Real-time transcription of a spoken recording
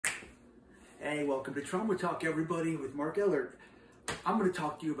Hey, welcome to Trauma Talk, everybody, with Mark Ellert. I'm going to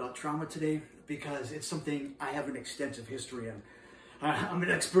talk to you about trauma today because it's something I have an extensive history in. I'm an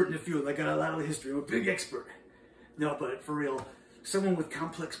expert in the field. I got a lot of history. I'm a big expert. No, but for real, someone with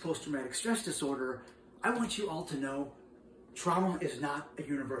complex post-traumatic stress disorder, I want you all to know trauma is not a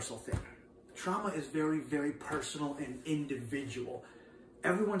universal thing. Trauma is very, very personal and individual.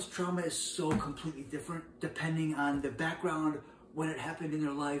 Everyone's trauma is so completely different depending on the background, when it happened in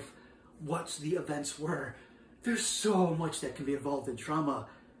their life, what the events were. There's so much that can be involved in trauma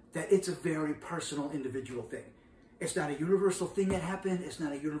that it's a very personal, individual thing. It's not a universal thing that happened. It's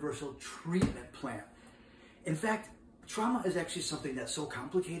not a universal treatment plan. In fact, trauma is actually something that's so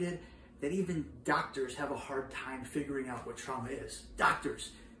complicated that even doctors have a hard time figuring out what trauma is.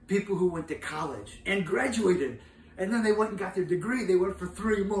 Doctors, people who went to college and graduated, and then they went and got their degree. They went for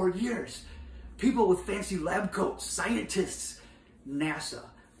 3 more years. People with fancy lab coats, scientists, NASA.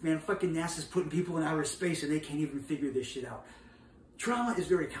 Man, fucking NASA's putting people in outer space and they can't even figure this shit out. Trauma is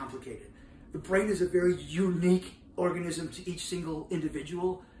very complicated. The brain is a very unique organism to each single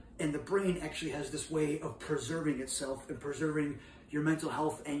individual, and the brain actually has this way of preserving itself and preserving your mental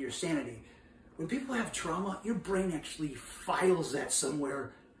health and your sanity. When people have trauma, your brain actually files that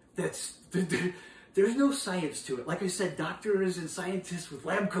somewhere that's... There's no science to it. Like I said, doctors and scientists with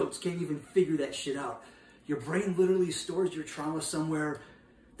lab coats can't even figure that shit out. Your brain literally stores your trauma somewhere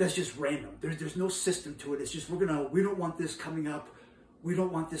that's just random. There's no system to it. It's just, we don't want this coming up. We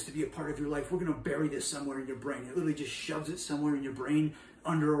don't want this to be a part of your life. We're gonna bury this somewhere in your brain. It literally just shoves it somewhere in your brain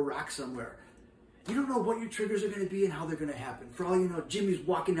under a rock somewhere. You don't know what your triggers are gonna be and how they're gonna happen. For all you know, Jimmy's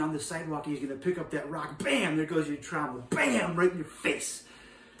walking down the sidewalk, he's gonna pick up that rock, bam, there goes your trauma, bam, right in your face.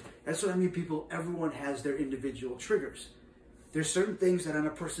 That's what I mean, people. Everyone has their individual triggers. There's certain things that on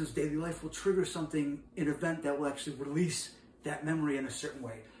a person's daily life will trigger something, an event that will actually release that memory in a certain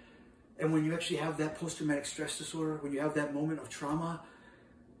way. And when you actually have that post-traumatic stress disorder, when you have that moment of trauma,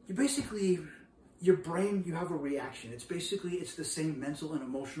 you basically, your brain, you have a reaction. It's the same mental and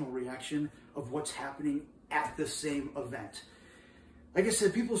emotional reaction of what's happening at the same event. Like I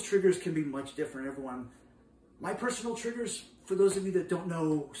said, people's triggers can be much different, everyone. My personal triggers, for those of you that don't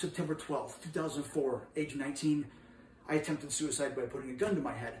know, September 12th, 2004, age 19, I attempted suicide by putting a gun to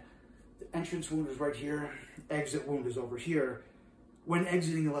my head. The entrance wound is right here, exit wound is over here. When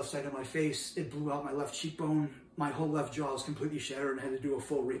exiting the left side of my face, it blew out my left cheekbone. My whole left jaw is completely shattered and I had to do a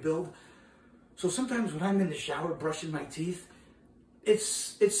full rebuild. So sometimes when I'm in the shower brushing my teeth,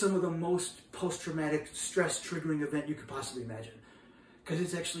 it's some of the most post-traumatic stress triggering event you could possibly imagine.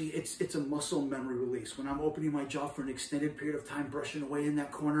 Because it's a muscle memory release. When I'm opening my jaw for an extended period of time, brushing away in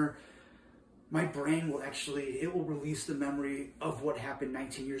that corner, my brain will it will release the memory of what happened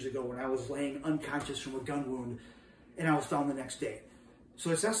 19 years ago when I was laying unconscious from a gun wound and I was found the next day. So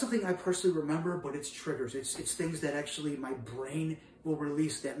it's not something I personally remember, but it's triggers. It's things that actually my brain will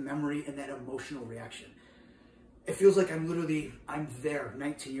release that memory and that emotional reaction. It feels like I'm there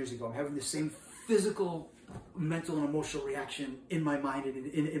 19 years ago. I'm having the same physical, mental, and emotional reaction in my mind and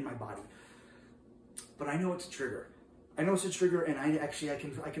in my body. But I know it's a trigger. I know it's a trigger, and I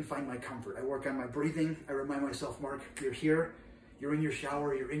can find my comfort. I work on my breathing. I remind myself, Mark, you're here. You're in your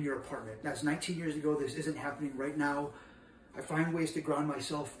shower. You're in your apartment. That's 19 years ago. This isn't happening right now. I find ways to ground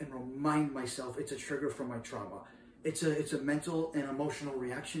myself and remind myself it's a trigger from my trauma. It's a mental and emotional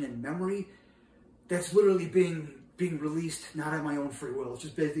reaction and memory that's literally being released, not at my own free will. It's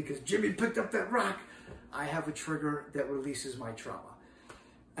just basically because Jimmy picked up that rock. I have a trigger that releases my trauma.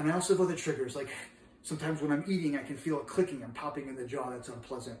 And I also have other triggers, like sometimes when I'm eating, I can feel a clicking and popping in the jaw that's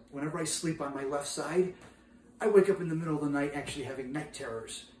unpleasant. Whenever I sleep on my left side, I wake up in the middle of the night actually having night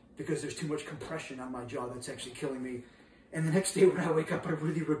terrors because there's too much compression on my jaw that's actually killing me. And the next day when I wake up, I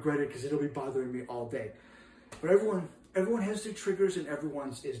really regret it because it'll be bothering me all day. But everyone has their triggers and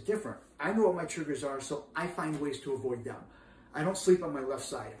everyone's is different. I know what my triggers are, so I find ways to avoid them. I don't sleep on my left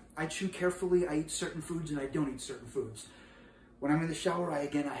side. I chew carefully, I eat certain foods, and I don't eat certain foods. When I'm in the shower, I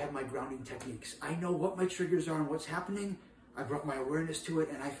have my grounding techniques. I know what my triggers are and what's happening. I brought my awareness to it,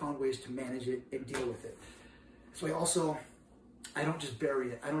 and I found ways to manage it and deal with it. So I don't just bury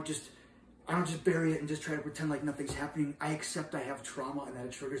it. I don't just bury it and just try to pretend like nothing's happening. I accept I have trauma and that a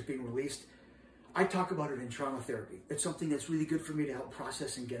trigger is being released. I talk about it in trauma therapy. It's something that's really good for me to help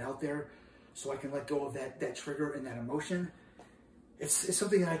process and get out there so I can let go of that trigger and that emotion. It's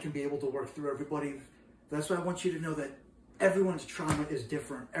something that I can be able to work through everybody. That's why I want you to know that everyone's trauma is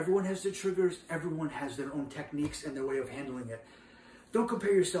different. Everyone has their triggers. Everyone has their own techniques and their way of handling it. Don't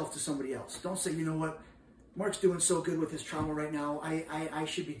compare yourself to somebody else. Don't say, you know what, Mark's doing so good with his trauma right now. I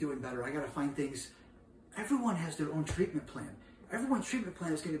should be doing better. I got to find things. Everyone has their own treatment plan. Everyone's treatment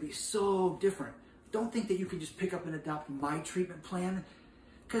plan is going to be so different. Don't think that you can just pick up and adopt my treatment plan,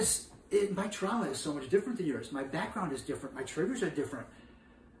 because my trauma is so much different than yours. My background is different. My triggers are different.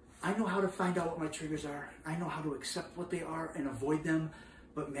 I know how to find out what my triggers are. I know how to accept what they are and avoid them,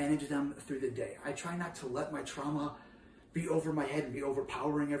 but manage them through the day. I try not to let my trauma be over my head and be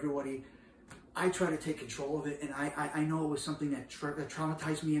overpowering everybody. I try to take control of it, and I know it was something that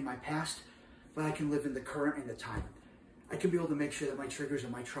traumatized me in my past, but I can live in the current and the time. I can be able to make sure that my triggers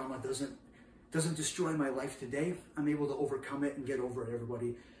and my trauma doesn't destroy my life today. I'm able to overcome it and get over it,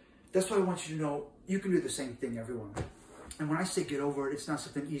 everybody. That's why I want you to know you can do the same thing, everyone. And when I say get over it, it's not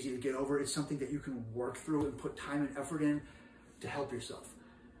something easy to get over. It's something that you can work through and put time and effort in to help yourself.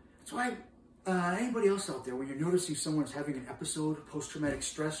 That's why anybody else out there, when you're noticing someone's having an episode, post-traumatic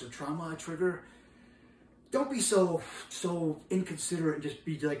stress or trauma, a trigger, don't be so inconsiderate and just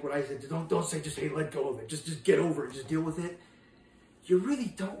be like what I said. Don't say just, hey, let go of it. Just get over it. Just deal with it. You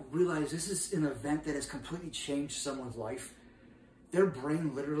really don't realize this is an event that has completely changed someone's life. Their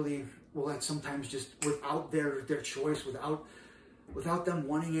brain literally will at sometimes just without their choice, without them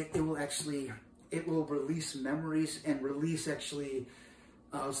wanting it, it will release memories and release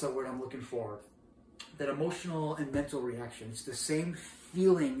what's the word I'm looking for? That emotional and mental reaction. It's the same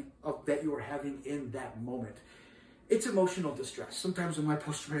feeling that you are having in that moment. It's emotional distress. Sometimes when my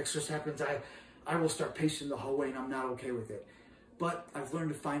post-traumatic stress happens, I will start pacing the hallway and I'm not okay with it. But I've learned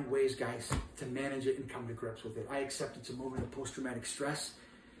to find ways, guys, to manage it and come to grips with it. I accept it's a moment of post-traumatic stress.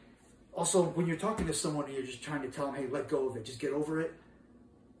 Also, when you're talking to someone and you're just trying to tell them, hey, let go of it, just get over it,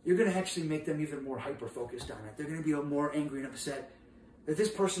 you're going to actually make them even more hyper-focused on it. They're going to be more angry and upset. If this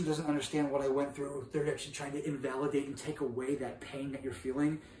person doesn't understand what I went through, they're actually trying to invalidate and take away that pain that you're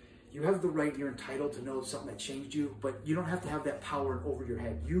feeling. You have the right, you're entitled to know something that changed you, but you don't have to have that power over your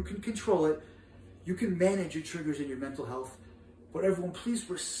head. You can control it. You can manage your triggers and your mental health. But everyone, please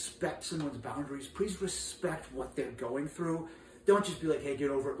respect someone's boundaries. Please respect what they're going through. Don't just be like, hey, get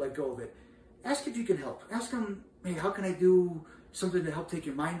over it, let go of it. Ask if you can help. Ask them, hey, how can I do something to help take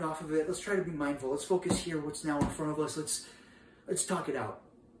your mind off of it? Let's try to be mindful. Let's focus here, what's now in front of us. Let's talk it out.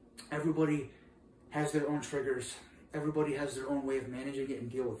 Everybody has their own triggers. Everybody has their own way of managing it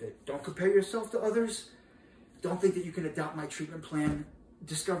and deal with it. Don't compare yourself to others. Don't think that you can adopt my treatment plan.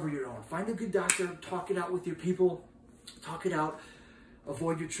 Discover your own. Find a good doctor. Talk it out with your people. Talk it out.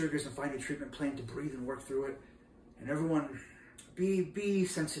 Avoid your triggers and find a treatment plan to breathe and work through it. And everyone, be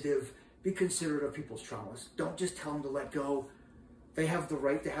sensitive. Be considerate of people's traumas. Don't just tell them to let go. They have the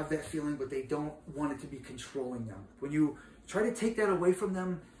right to have that feeling, but they don't want it to be controlling them. When you try to take that away from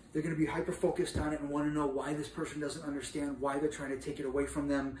them, they're going to be hyper-focused on it and want to know why this person doesn't understand, why they're trying to take it away from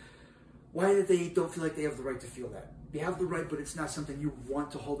them, why they don't feel like they have the right to feel that. They have the right, but it's not something you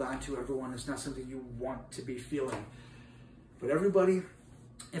want to hold on to, everyone. It's not something you want to be feeling. But everybody,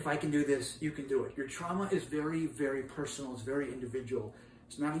 if I can do this, you can do it. Your trauma is very, very personal. It's very individual.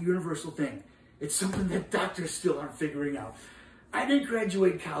 It's not a universal thing. It's something that doctors still aren't figuring out. I didn't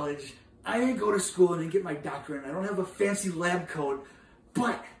graduate college. I didn't go to school and get my doctorate. I don't have a fancy lab coat.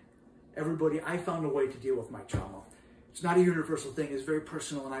 But everybody, I found a way to deal with my trauma. It's not a universal thing. It's very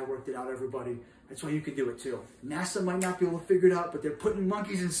personal, and I worked it out, everybody. That's why you can do it too. NASA might not be able to figure it out, but they're putting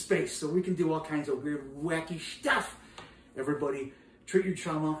monkeys in space, so we can do all kinds of weird, wacky stuff. Everybody, treat your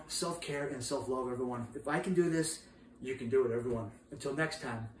trauma, self-care, and self-love, everyone. If I can do this, you can do it, everyone. Until next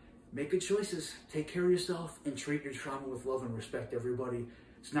time, make good choices, take care of yourself, and treat your trauma with love and respect, everybody.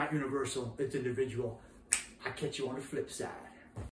 It's not universal, it's individual. I'll catch you on the flip side.